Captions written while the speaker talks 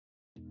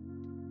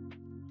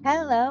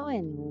Hello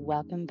and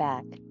welcome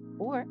back,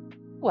 or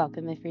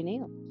welcome if you're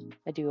new.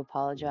 I do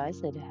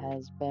apologize. It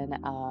has been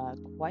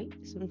quite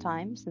some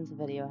time since the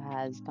video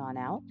has gone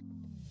out.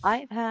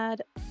 I've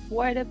had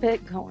quite a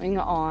bit going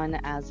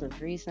on as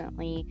of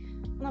recently.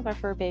 One of our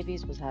fur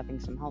babies was having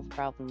some health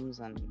problems,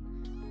 and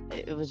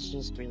it was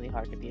just really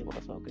hard to be able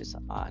to focus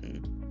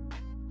on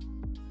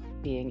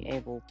being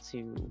able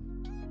to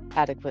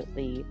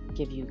adequately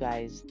give you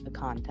guys the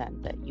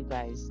content that you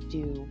guys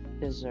do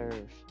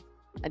deserve.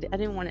 I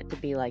didn't want it to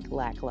be like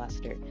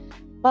lackluster.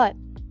 But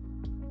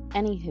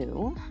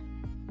anywho,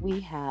 we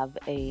have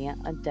a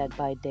Dead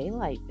by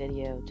Daylight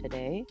video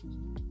today.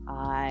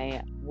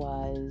 I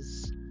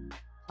was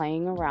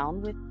playing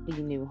around with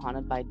the new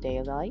Haunted by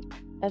Daylight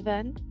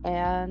event,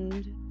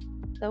 and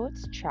though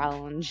it's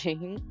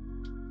challenging,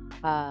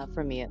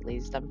 for me at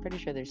least, I'm pretty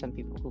sure there's some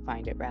people who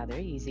find it rather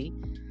easy.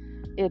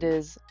 It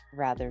is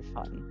rather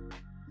fun.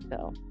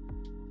 So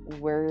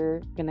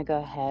we're gonna go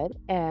ahead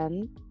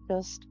and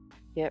just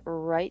get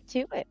right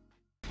to it.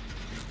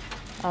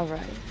 All right.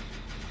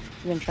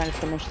 You've been trying to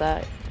finish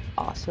that.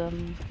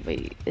 Awesome.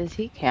 Wait, is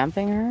he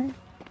camping her?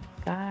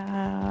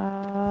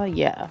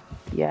 Yeah.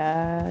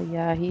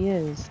 Yeah, he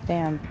is.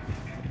 Damn.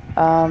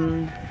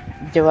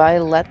 Do I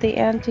let the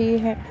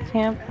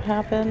anti-camp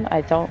happen?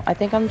 I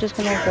think I'm just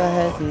gonna go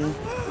ahead and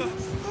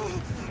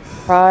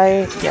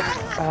try. Yep.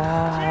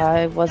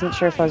 I wasn't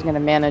sure if I was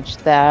gonna manage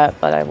that,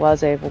 but I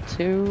was able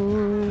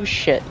to.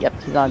 Shit.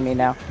 Yep, he's on me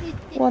now.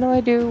 What do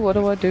I do? What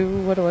do I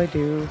do? What do I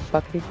do?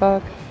 Fuckity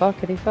fuck.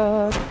 Fuckity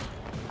fuck.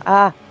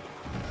 Ah.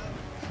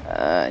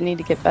 I need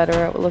to get better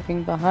at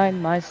looking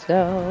behind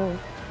myself.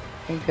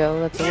 There you go,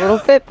 that's a little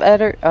bit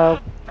better.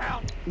 Oh,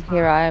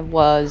 here I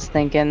was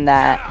thinking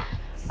that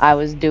I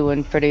was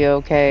doing pretty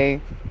okay.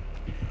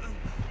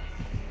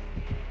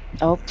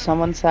 Oh,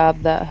 someone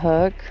stabbed that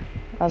hook.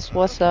 That's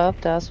what's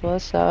up, that's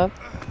what's up.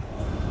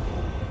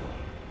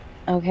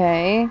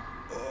 Okay.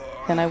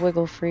 Can I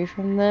wiggle free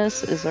from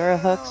this? Is there a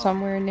hook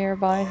somewhere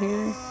nearby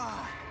here?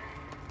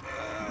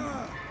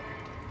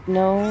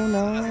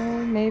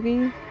 No,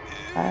 maybe?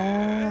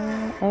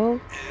 Oh.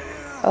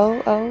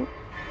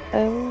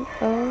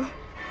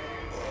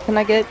 Can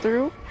I get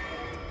through?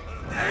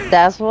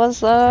 That's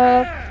what's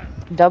up.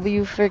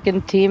 W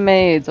freaking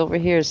teammates over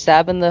here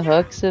stabbing the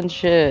hooks and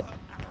shit.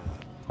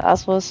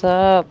 That's what's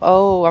up.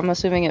 Oh, I'm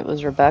assuming it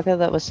was Rebecca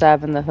that was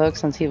stabbing the hook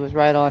since he was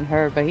right on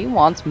her, but he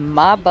wants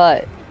my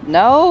butt.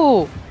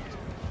 No!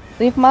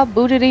 Leave my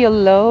bootity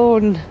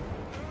alone.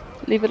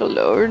 Leave it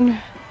alone.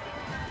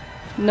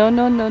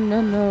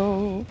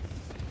 No.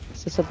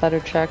 Is this a better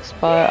check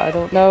spot? I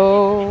don't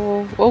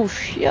know. Oh,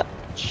 shit.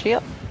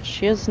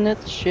 Shiznit.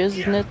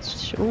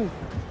 Ooh.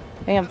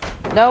 Damn.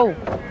 No!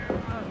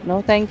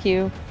 No, thank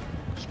you.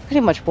 He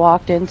pretty much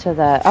walked into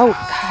that. Oh,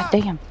 god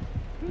damn.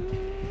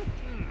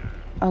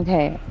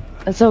 Okay.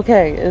 It's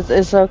okay.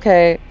 It's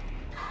okay.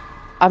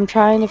 I'm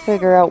trying to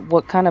figure out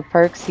what kind of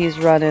perks he's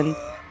running.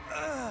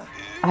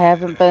 I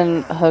haven't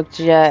been hooked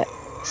yet,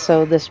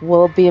 so this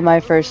will be my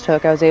first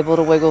hook. I was able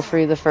to wiggle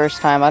free the first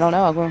time. I don't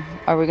know.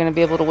 Are we going to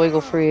be able to wiggle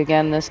free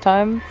again this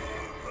time?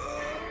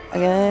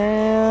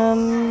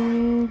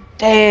 Again.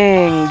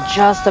 Dang.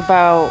 Just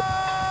about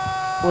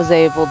was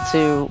able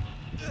to.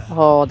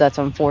 Oh, that's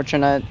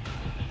unfortunate.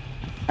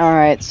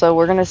 Alright, so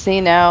we're going to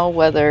see now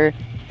whether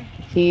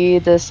he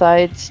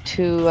decides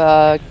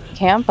to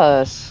camp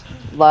us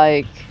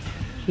like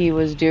he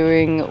was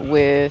doing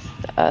with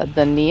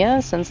the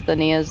Nia, since the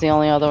Nia is the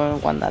only other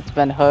one that's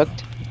been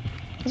hooked.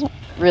 I wasn't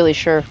really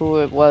sure who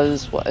it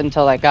was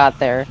until I got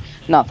there.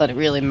 Not that it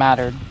really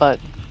mattered, but...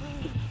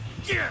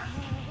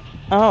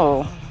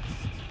 Oh.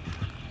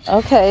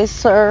 Okay,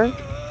 sir.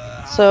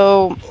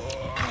 So,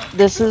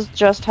 this is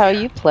just how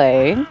you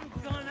play.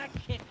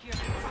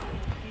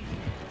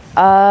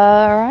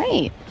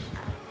 Alright.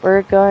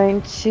 We're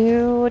going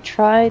to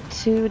try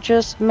to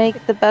just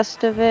make the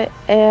best of it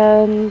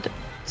and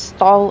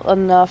stall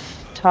enough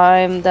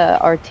time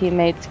that our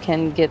teammates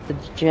can get the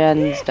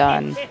gens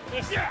done.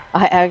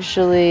 I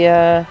actually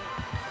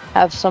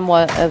have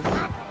somewhat of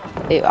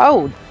a...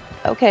 Oh!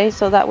 Okay,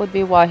 so that would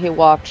be why he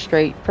walked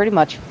straight, pretty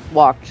much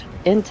walked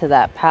into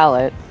that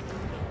pallet.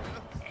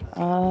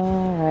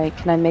 Alright,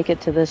 can I make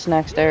it to this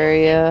next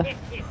area?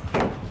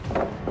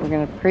 We're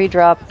gonna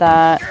pre-drop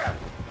that,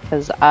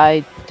 because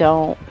I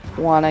don't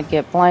want to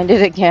get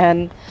blinded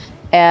again,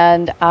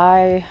 and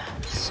I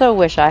so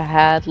wish I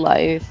had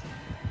life.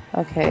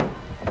 Okay,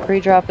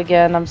 pre-drop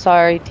again. I'm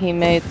sorry,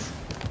 teammates.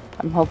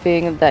 I'm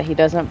hoping that he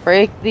doesn't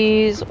break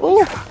these.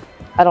 Ooh,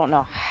 I don't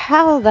know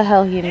how the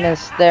hell he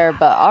missed there,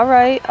 but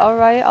alright,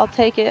 I'll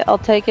take it.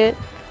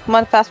 Come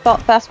on, fast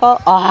fault.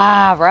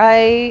 Ah,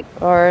 right.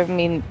 Or, I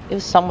mean, it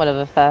was somewhat of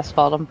a fast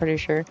fault, I'm pretty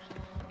sure.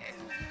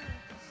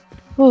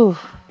 Whew,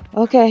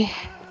 okay,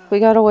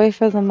 we got away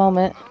for the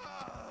moment.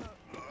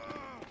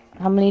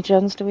 How many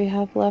gens do we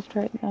have left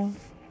right now?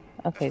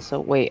 Okay,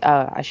 so wait,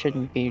 I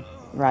shouldn't be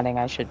running,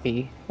 I should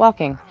be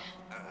walking.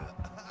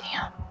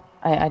 Damn,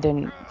 I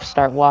didn't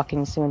start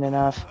walking soon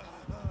enough.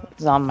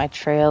 It's on my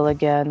trail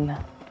again.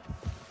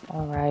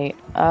 Alright.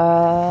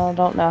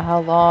 Don't know how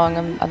long.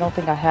 I don't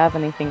think I have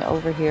anything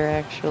over here,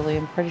 actually.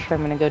 I'm pretty sure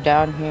I'm gonna go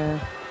down here.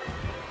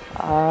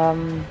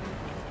 Damn.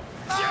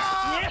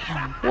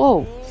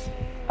 Whoa.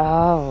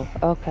 Oh,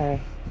 okay.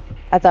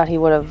 I thought he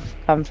would have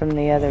come from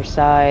the other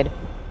side.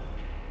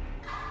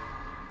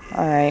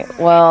 Alright,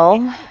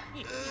 well,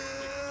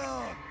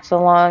 so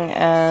long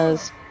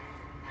as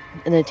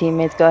the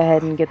teammates go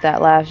ahead and get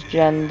that last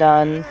gen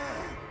done,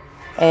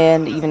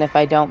 and even if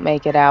I don't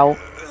make it out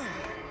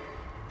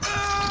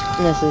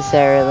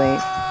necessarily,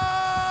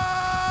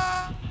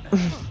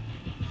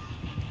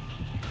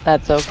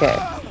 that's okay.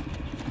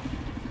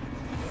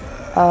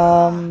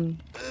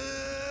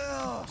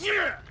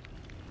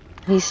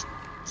 He's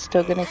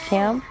still gonna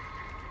camp?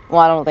 Well,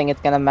 I don't think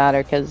it's gonna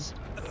matter, because,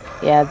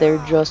 yeah, they're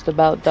just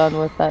about done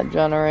with that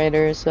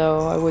generator, so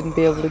I wouldn't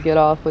be able to get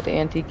off with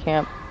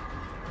anti-camp.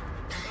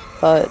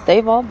 But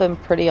they've all been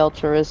pretty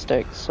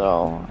altruistic,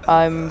 so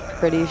I'm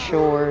pretty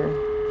sure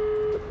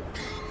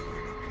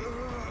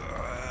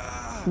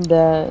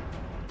that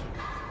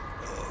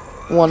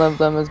one of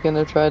them is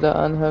gonna try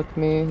to unhook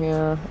me.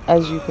 Yeah,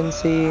 as you can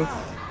see,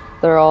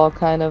 they're all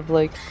kind of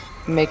like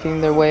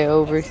making their way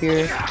over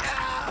here.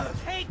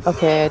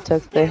 Okay, I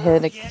took the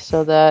hit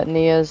so that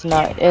Nia's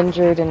not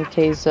injured in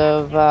case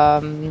of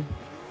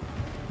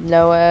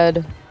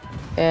Noed,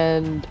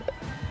 and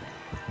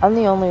I'm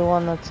the only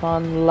one that's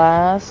on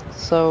last,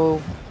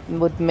 so it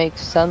would make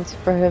sense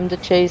for him to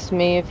chase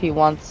me if he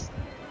wants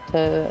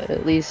to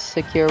at least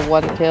secure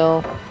one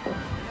kill.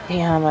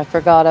 Damn, I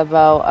forgot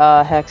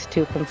about Hex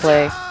 2 can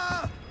play.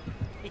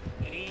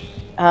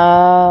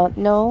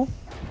 No.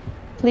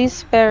 Please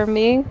spare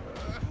me.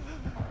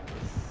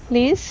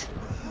 Please?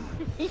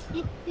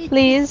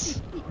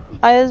 Please?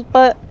 I was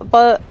but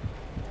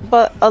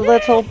a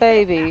little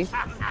baby.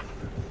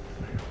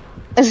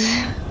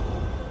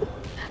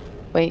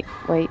 Wait.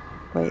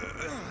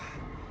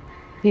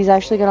 He's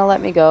actually gonna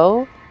let me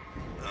go?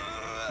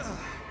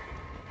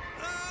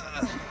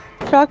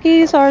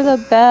 Truckies are the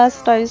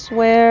best, I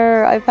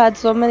swear. I've had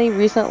so many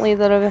recently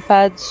that I've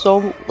had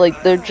so,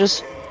 like, they're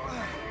just,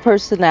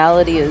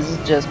 personality is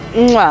just,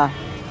 mwah.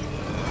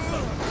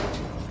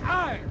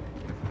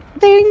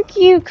 Thank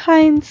you,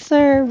 kind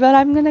sir, but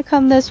I'm gonna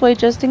come this way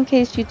just in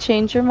case you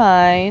change your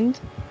mind.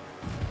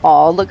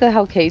 Aw, look at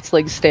how Kate's,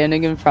 like,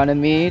 standing in front of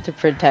me to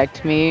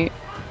protect me.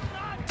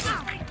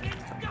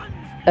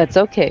 That's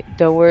okay,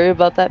 don't worry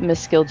about that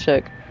misskilled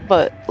chick.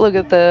 But look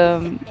at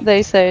them,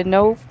 they say,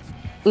 nope,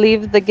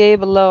 leave the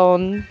Gabe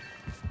alone.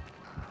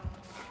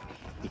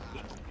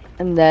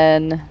 And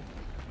then,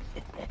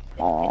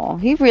 oh,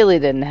 he really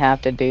didn't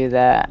have to do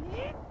that.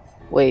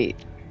 Wait,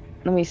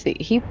 let me see.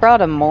 He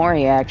brought a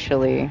Mori,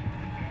 actually.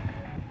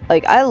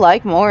 Like, I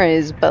like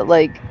Moris, but,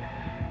 like,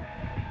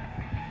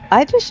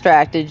 I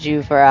distracted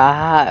you for a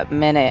hot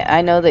minute.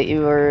 I know that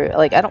you were,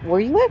 like, were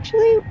you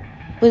actually,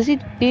 was he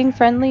being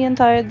friendly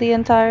the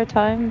entire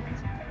time?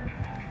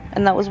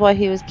 And that was why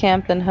he was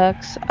camping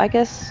hooks? I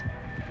guess,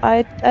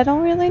 I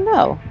don't really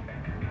know.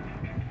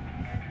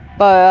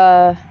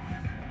 But,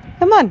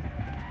 come on.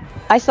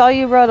 I saw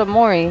you brought a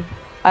Mori.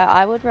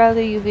 I would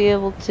rather you be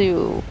able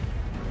to,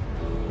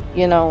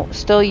 you know,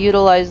 still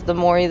utilize the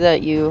Mori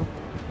that you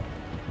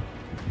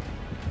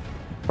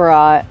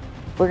brought.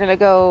 We're gonna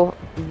go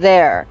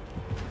there.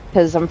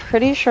 Because I'm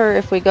pretty sure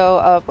if we go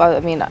up, I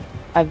mean,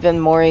 I've been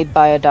Mori'd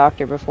by a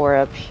doctor before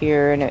up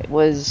here, and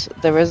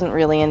there wasn't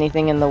really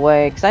anything in the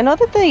way. Because I know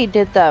that they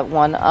did that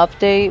one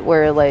update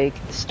where, like,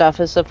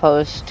 stuff is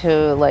supposed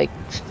to, like,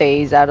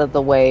 phase out of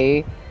the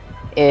way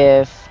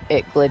if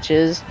it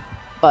glitches.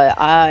 But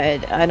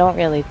I don't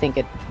really think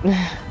it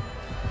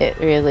it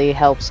really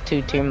helps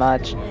too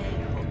much.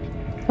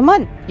 Come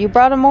on, you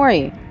brought a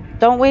Mori.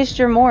 Don't waste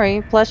your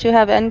Mori. Plus you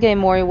have endgame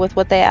Mori with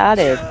what they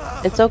added.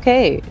 It's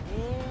okay.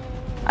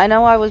 I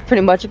know I was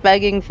pretty much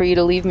begging for you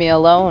to leave me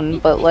alone,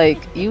 but like,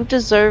 you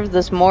deserve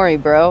this Mori,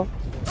 bro.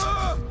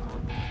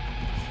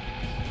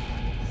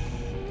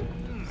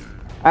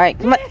 Alright,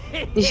 come on.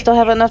 You still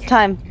have enough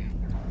time.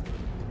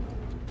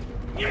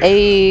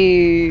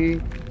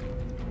 Hey.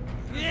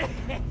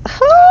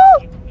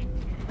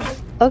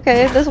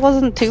 Okay, this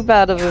wasn't too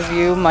bad of a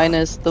view,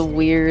 minus the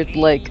weird,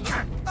 like,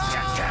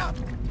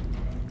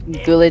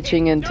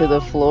 glitching into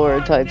the floor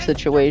type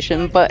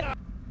situation, but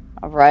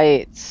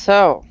alright,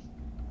 so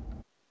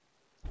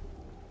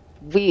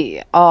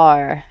we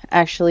are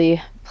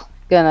actually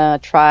gonna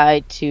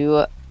try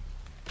to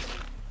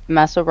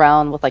mess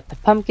around with, like, the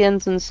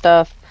pumpkins and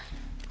stuff.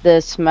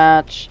 This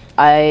match,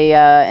 I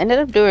ended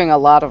up doing a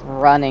lot of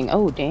running.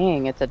 Oh,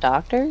 dang, it's a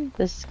doctor?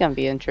 This is gonna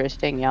be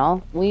interesting,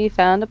 y'all. We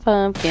found a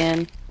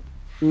pumpkin.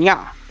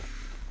 Nya.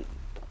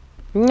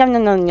 Yum,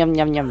 yum, yum, yum,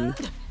 yum, yum.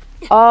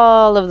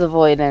 All of the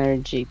void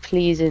energy,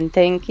 please and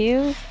thank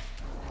you.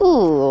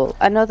 Ooh,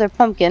 another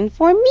pumpkin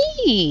for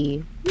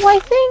me. Why,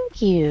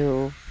 thank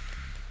you.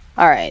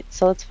 Alright,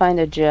 so let's find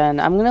a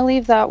gen. I'm gonna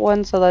leave that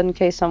one so that in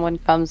case someone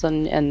comes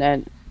and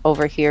then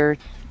over here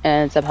and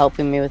ends up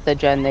helping me with the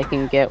gen, they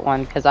can get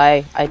one. Because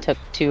I took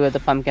 2 of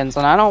the pumpkins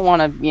and I don't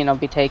want to, you know,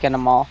 be taking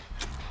them all.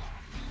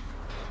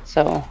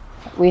 So,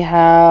 we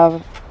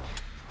have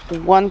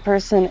one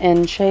person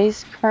in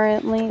chase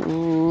currently.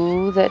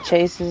 Ooh, that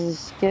chase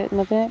is getting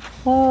a bit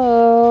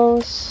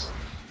close.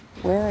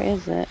 Where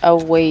is it?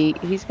 Oh, wait.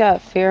 He's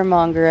got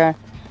Fearmonger.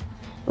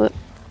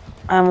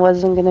 I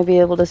wasn't going to be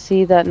able to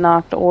see that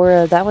knocked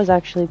aura. That was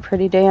actually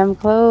pretty damn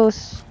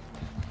close.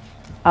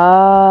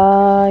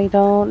 I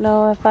don't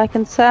know if I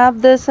can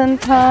sab this in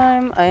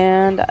time.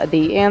 And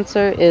the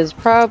answer is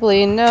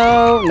probably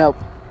no. Nope.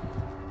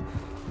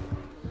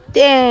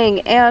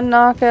 Dang, and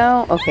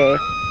knockout. Okay.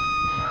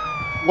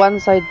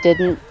 Once I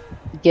didn't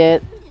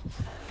get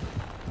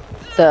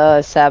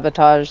the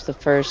sabotage the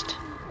first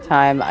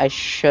time, I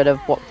should have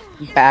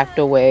backed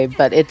away,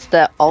 but it's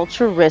the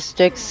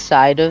altruistic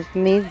side of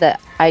me that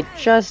I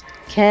just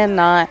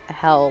cannot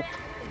help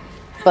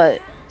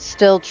but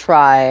still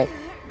try.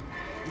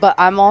 But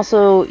I'm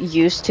also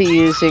used to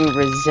using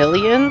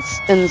resilience,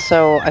 and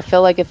so I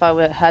feel like if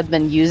I had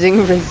been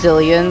using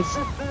resilience,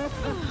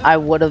 I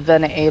would have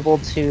been able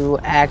to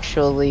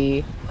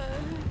actually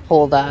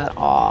pull that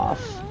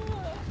off.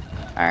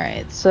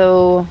 Alright,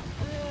 so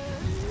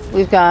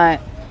we've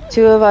got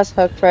 2 of us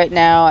hooked right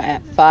now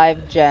at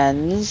 5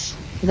 gens.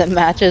 The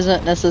match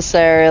isn't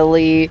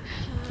necessarily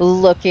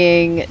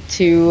looking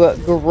too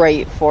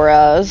great for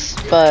us,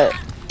 but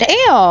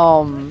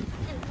damn!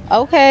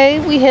 Okay,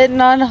 we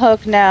hitting on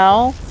hook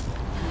now.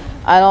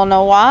 I don't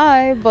know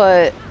why,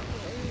 but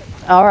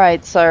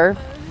alright, sir.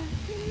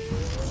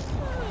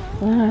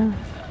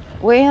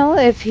 Well,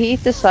 if he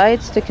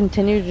decides to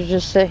continue to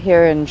just sit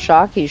here and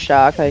shocky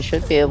shock, I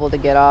should be able to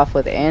get off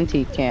with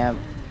anti-camp.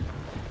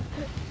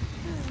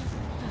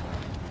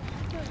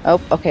 Oh,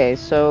 okay,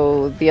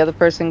 so the other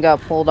person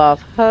got pulled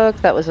off hook.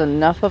 That was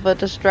enough of a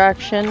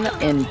distraction.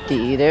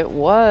 Indeed it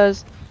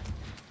was.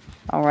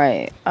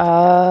 Alright,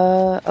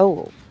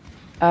 oh.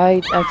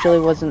 I actually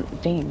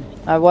wasn't, dang.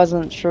 I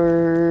wasn't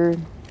sure,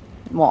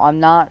 well,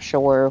 I'm not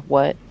sure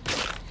what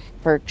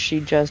perk she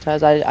just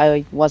has.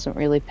 I wasn't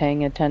really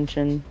paying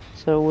attention.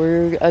 So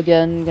we're,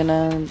 again,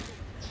 gonna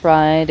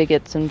try to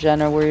get some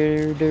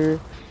generator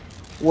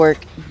work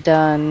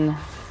done.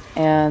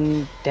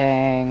 And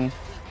dang.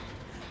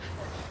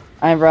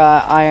 I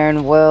brought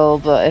Iron Will,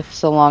 but if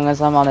so long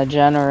as I'm on a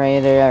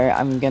generator,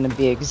 I'm gonna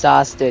be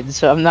exhausted,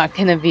 so I'm not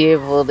gonna be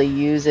able to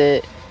use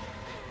it.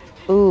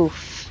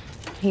 Oof.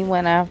 He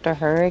went after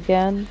her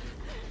again?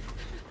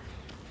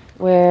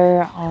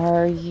 Where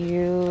are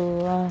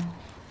you?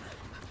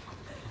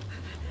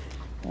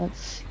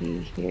 Let's see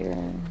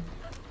here.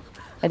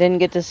 I didn't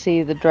get to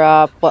see the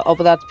drop, but oh,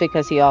 but that's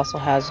because he also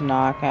has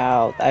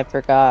knockout. I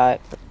forgot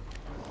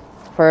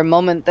for a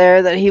moment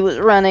there that he was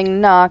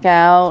running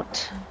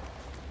knockout.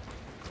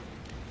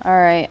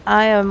 Alright,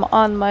 I am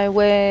on my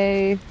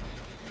way.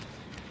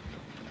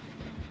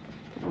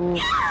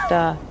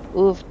 Oofda,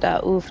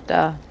 oofda,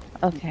 oofda.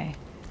 Okay.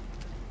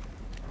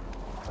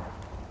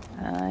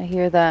 I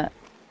hear that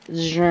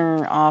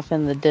zhurr off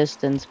in the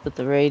distance, but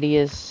the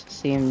radius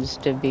seems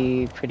to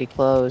be pretty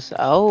close.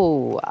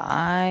 Oh,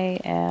 I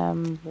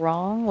am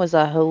wrong? Was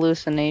that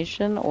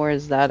hallucination, or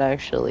is that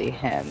actually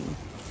him?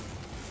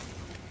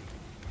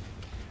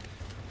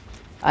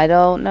 I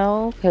don't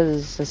know,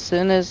 because as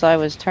soon as I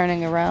was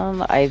turning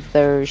around,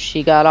 either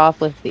she got off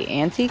with the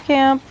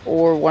anti-camp,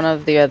 or one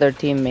of the other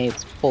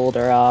teammates pulled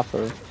her off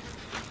of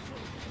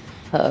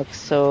hook.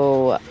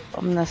 So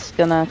I'm just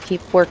gonna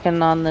keep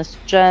working on this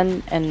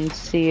gen and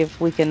see if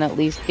we can at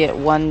least get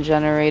one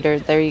generator.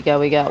 There you go,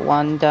 we got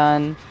one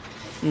done.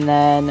 And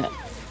then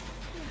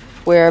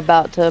we're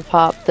about to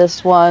pop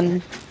this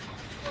one.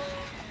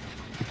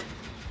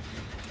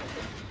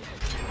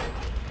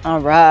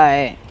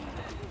 Alright.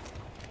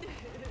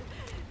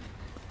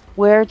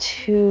 Where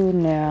to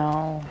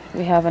now?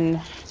 We have a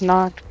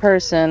knocked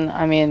person.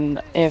 I mean,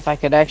 if I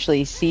could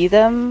actually see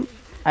them,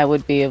 I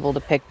would be able to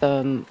pick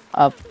them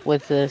up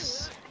with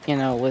this, you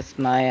know, with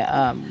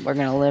my, We're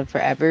Gonna Live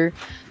Forever.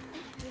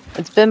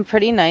 It's been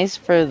pretty nice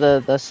for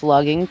the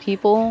slugging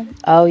people.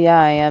 Oh yeah,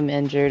 I am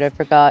injured. I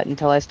forgot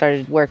until I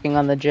started working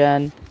on the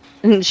gen.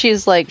 And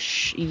she's like,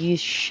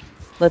 shh,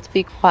 let's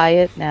be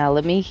quiet now.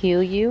 Let me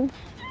heal you.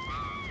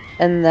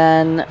 And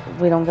then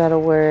we don't gotta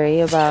worry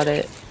about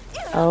it.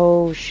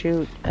 Oh,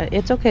 shoot.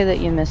 It's okay that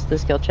you missed the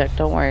skill check.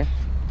 Don't worry.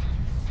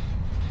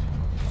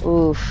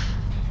 Oof.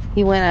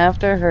 He went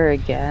after her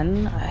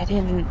again? I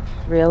didn't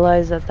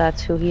realize that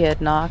that's who he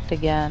had knocked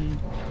again.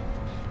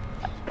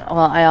 Well,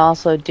 I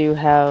also do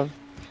have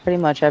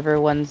pretty much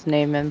everyone's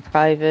name in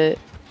private.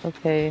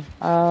 Okay.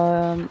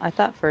 I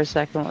thought for a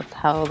second with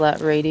how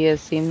that radius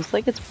seems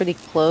like it's pretty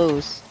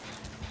close,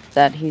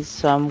 that he's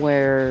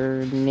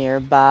somewhere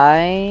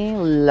nearby,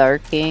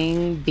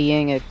 lurking,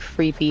 being a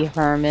creepy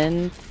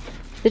Herman.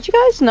 Did you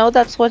guys know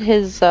that's what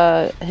his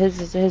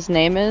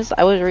name is?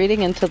 I was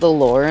reading into the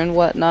lore and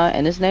whatnot,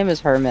 and his name is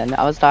Herman.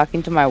 I was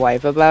talking to my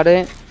wife about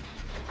it,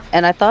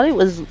 and I thought it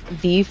was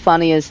the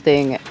funniest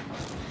thing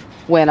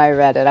when I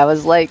read it. I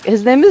was like,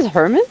 his name is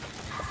Herman?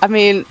 I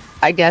mean,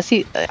 I guess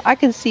I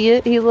can see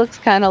it. He looks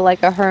kind of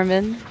like a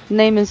Herman.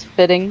 Name is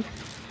fitting.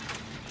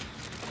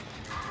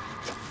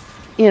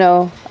 you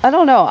know, I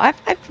don't know.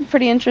 I've been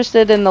pretty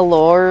interested in the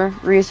lore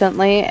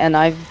recently, and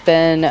I've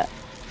been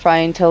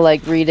trying to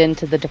like read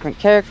into the different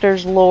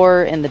characters'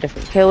 lore and the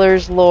different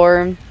killers'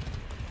 lore,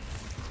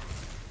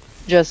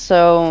 just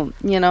so,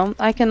 you know,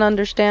 I can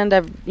understand,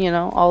 you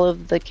know, all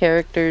of the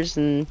characters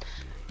and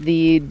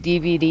the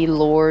DVD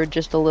lore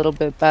just a little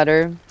bit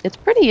better. It's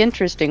pretty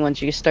interesting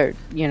once you start,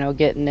 you know,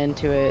 getting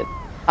into it.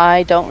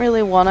 I don't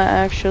really want to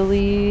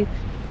actually.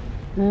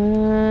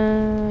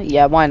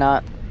 Yeah, why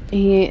not?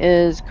 He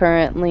is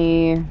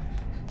currently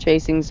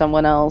chasing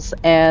someone else,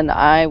 and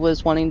I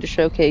was wanting to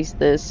showcase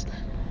this.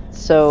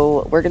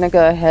 So we're gonna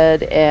go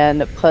ahead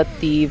and put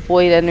the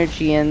void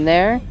energy in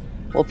there.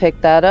 We'll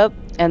pick that up,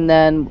 and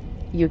then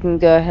you can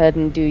go ahead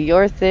and do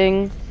your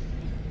thing.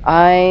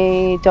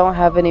 I don't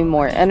have any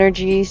more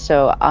energy,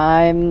 so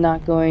I'm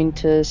not going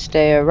to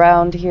stay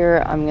around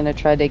here. I'm gonna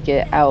try to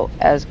get out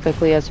as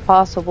quickly as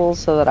possible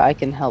so that I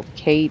can help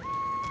Kate.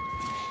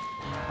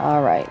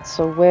 All right,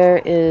 so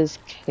where is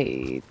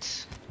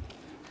Kate?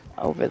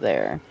 Over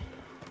there.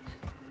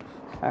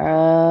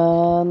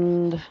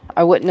 And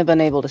I wouldn't have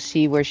been able to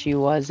see where she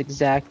was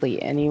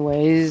exactly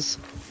anyways,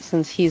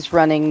 since he's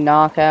running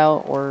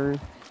knockout, or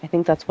I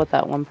think that's what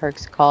that one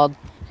perk's called.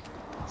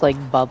 It's like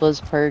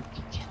Bubba's perk.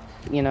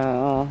 You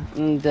know,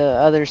 the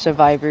other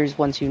survivors,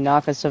 once you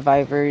knock a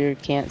survivor, you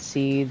can't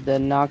see the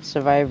knocked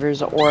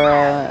survivor's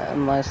aura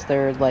unless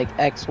they're like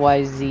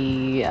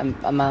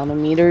XYZ amount of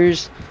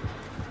meters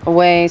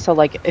away. So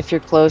like if you're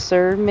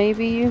closer,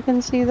 maybe you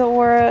can see the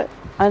aura.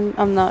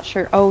 I'm not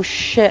sure. Oh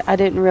shit, I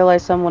didn't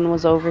realize someone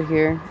was over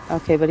here.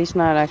 Okay, but he's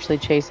not actually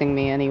chasing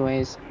me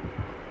anyways.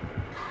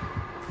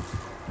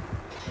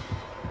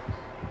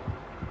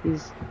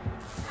 He's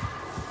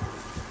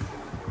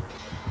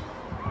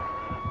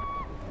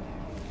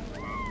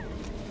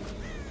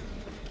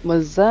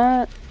Was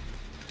that?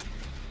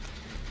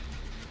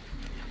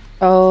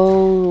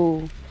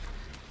 Oh.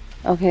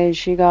 Okay,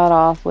 she got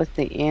off with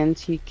the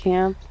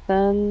anti-camp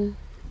then.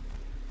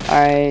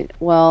 Alright,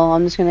 well,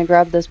 I'm just gonna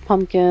grab this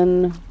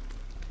pumpkin.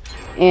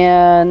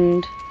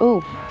 And,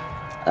 ooh,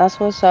 that's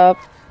what's up.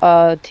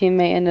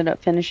 Teammate ended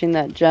up finishing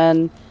that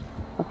gen.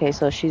 Okay,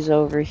 so she's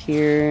over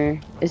here.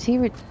 Is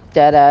he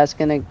dead ass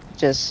gonna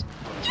just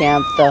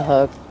camp the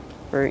hook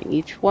for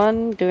each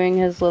one doing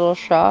his little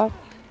shot?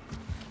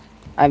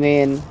 I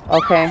mean,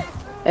 okay.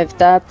 If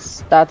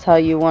that's how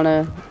you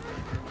wanna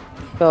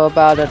go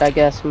about it, I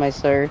guess, my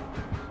sir.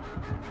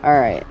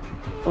 Alright.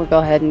 We'll go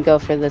ahead and go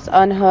for this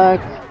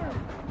unhook.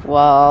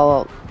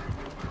 Well,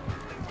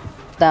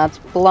 that's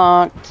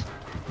blocked.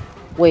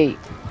 Wait.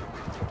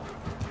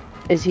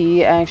 Is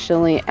he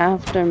actually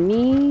after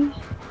me?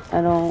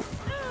 I don't...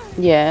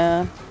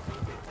 Yeah.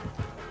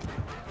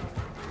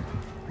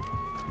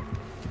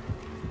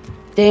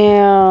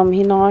 Damn,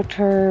 he knocked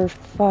her.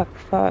 Fuck.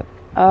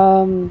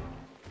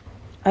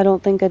 I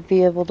don't think I'd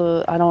be able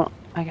to...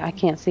 I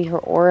can't see her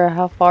aura.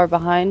 How far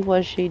behind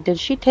was she? Did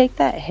she take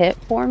that hit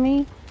for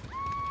me?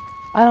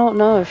 I don't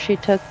know if she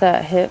took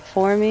that hit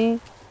for me.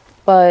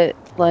 But,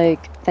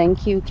 like,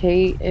 thank you,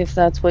 Kate, if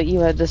that's what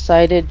you had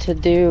decided to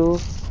do.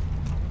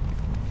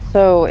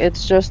 So,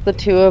 it's just the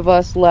two of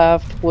us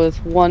left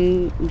with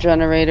one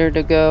generator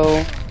to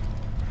go.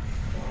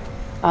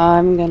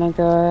 I'm gonna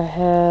go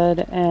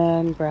ahead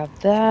and grab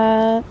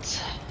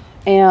that.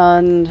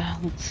 And,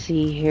 let's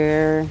see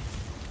here.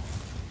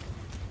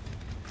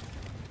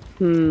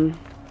 Ooh.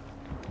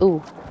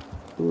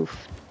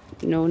 Oof.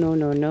 No.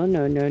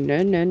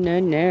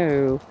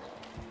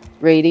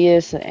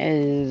 Radius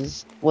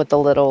is what the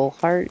little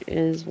heart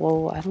is.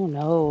 Well, I don't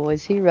know.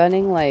 Is he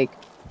running like...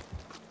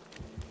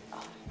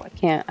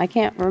 I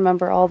can't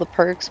remember all the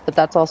perks, but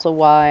that's also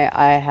why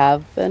I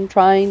have been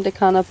trying to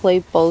kind of play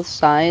both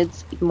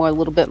sides a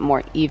little bit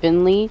more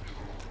evenly,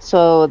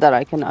 so that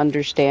I can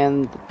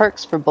understand the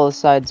perks for both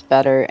sides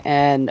better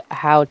and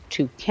how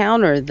to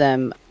counter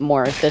them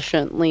more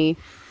efficiently.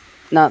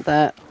 Not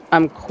that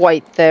I'm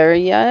quite there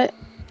yet,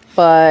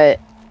 but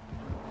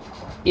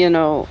you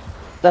know,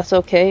 that's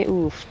okay.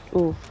 Oof.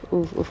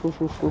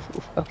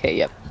 Okay,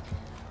 yep.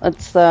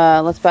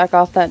 Let's back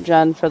off that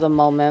gen for the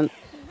moment.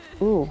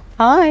 Ooh,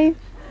 hi.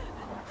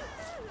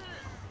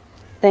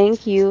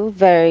 Thank you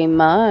very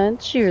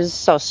much. You're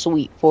so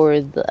sweet for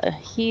the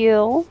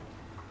heal.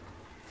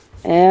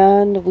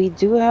 And we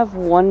do have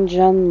one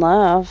gen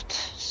left,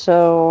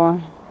 so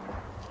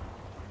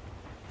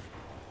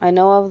I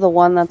know of the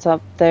one that's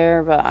up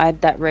there,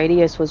 but that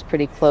radius was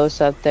pretty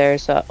close up there,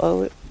 so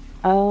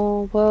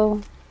oh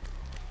well,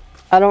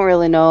 I don't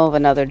really know of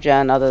another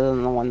gen other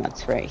than the one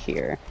that's right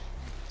here.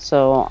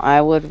 So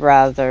I would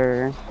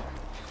rather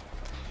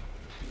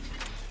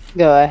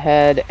go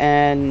ahead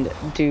and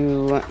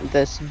do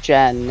this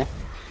gen,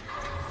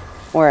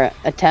 or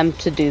attempt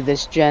to do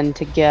this gen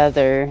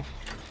together.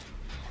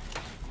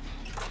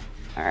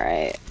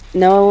 Alright,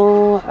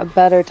 no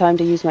better time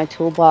to use my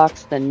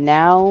toolbox than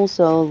now,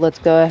 so let's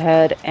go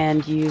ahead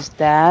and use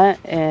that,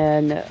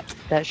 and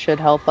that should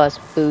help us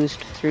boost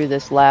through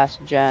this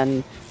last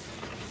gen.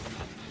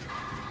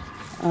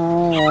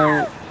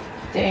 Alright,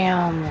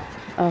 damn,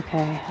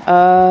 Okay.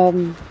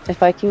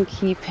 If I can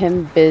keep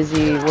him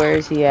busy, where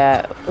is he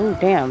at? Oh,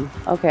 damn.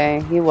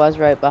 Okay, he was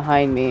right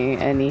behind me.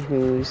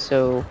 Anywho,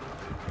 so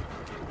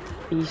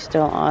are you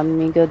still on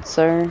me, good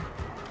sir?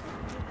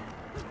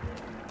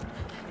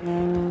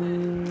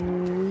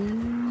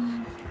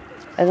 Um,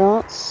 I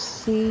don't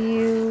see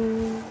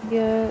you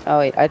yet. Oh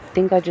wait, I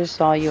think I just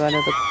saw you out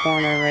of the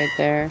corner right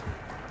there.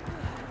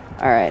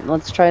 All right,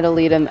 let's try to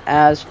lead him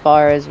as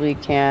far as we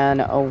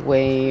can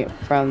away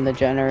from the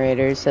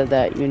generator so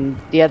that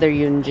the other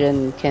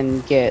Yunjin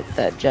can get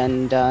that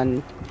gen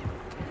done.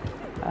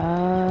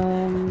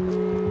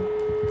 Um,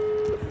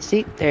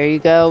 See, there you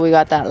go. We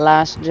got that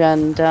last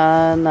gen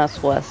done.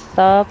 That's what's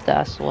up.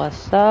 That's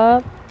what's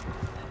up.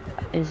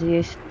 Is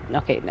he?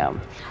 Okay, no.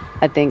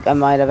 I think I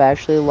might have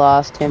actually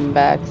lost him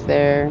back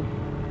there.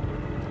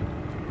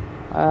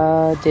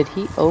 Did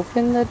he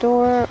open the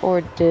door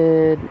or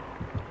did...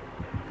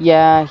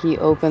 Yeah, he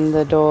opened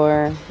the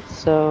door.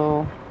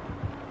 So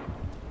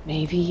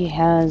maybe he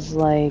has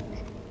like,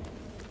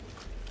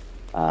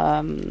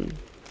 um,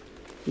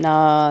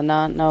 no,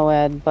 not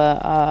Noed,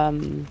 but,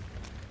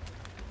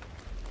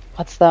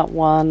 what's that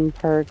one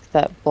perk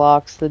that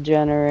blocks the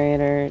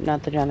generator?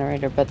 Not the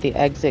generator, but the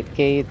exit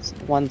gates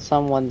when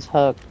someone's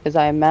hooked. Because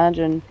I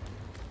imagine...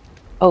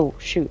 Oh,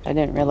 shoot. I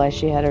didn't realize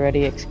she had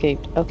already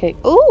escaped. Okay.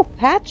 Ooh!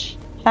 Hatch!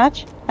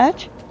 Hatch!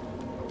 Hatch!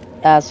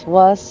 That's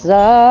what's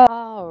up.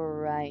 All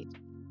right.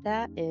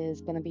 That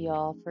is going to be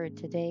all for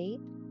today.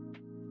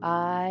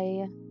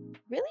 I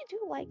really do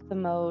like the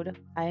mode.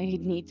 I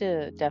need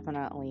to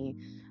definitely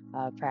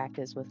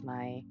practice with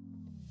my,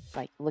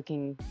 like,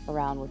 looking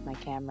around with my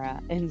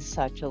camera and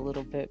such a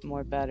little bit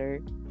more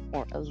better,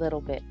 or a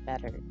little bit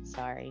better.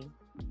 Sorry.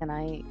 Can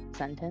I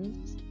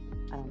sentence?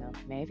 I don't know.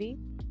 Maybe?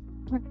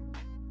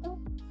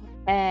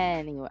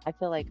 Anyway, I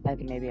feel like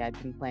maybe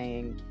I've been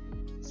playing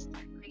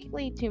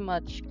slightly too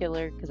much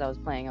killer because I was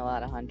playing a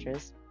lot of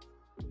Huntress,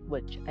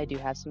 which I do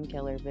have some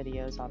killer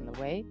videos on the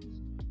way,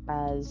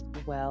 as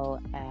well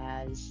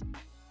as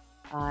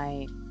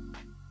I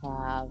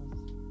have.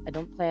 I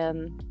don't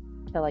plan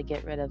till I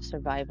get rid of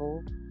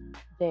survival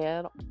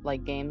dead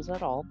like games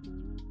at all.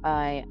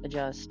 I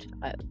just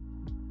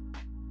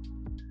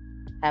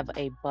have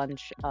a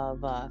bunch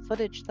of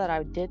footage that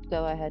I did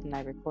go ahead and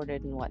I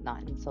recorded and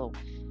whatnot, and so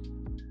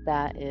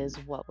that is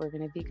what we're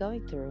going to be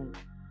going through.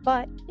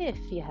 But if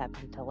you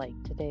happen to like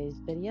today's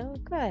video,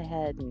 go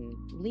ahead and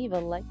leave a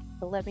like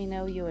to let me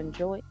know you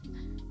enjoyed.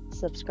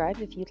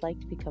 Subscribe if you'd like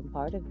to become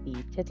part of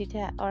the Titty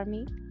Tat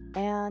Army.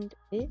 And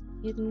if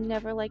you'd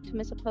never like to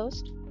miss a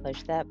post,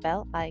 push that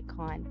bell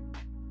icon.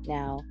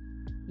 Now,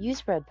 you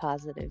spread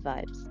positive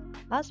vibes.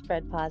 I'll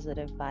spread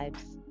positive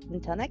vibes.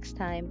 Until next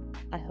time,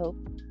 I hope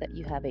that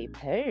you have a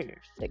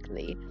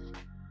perfectly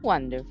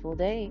wonderful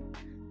day.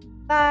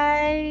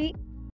 Bye!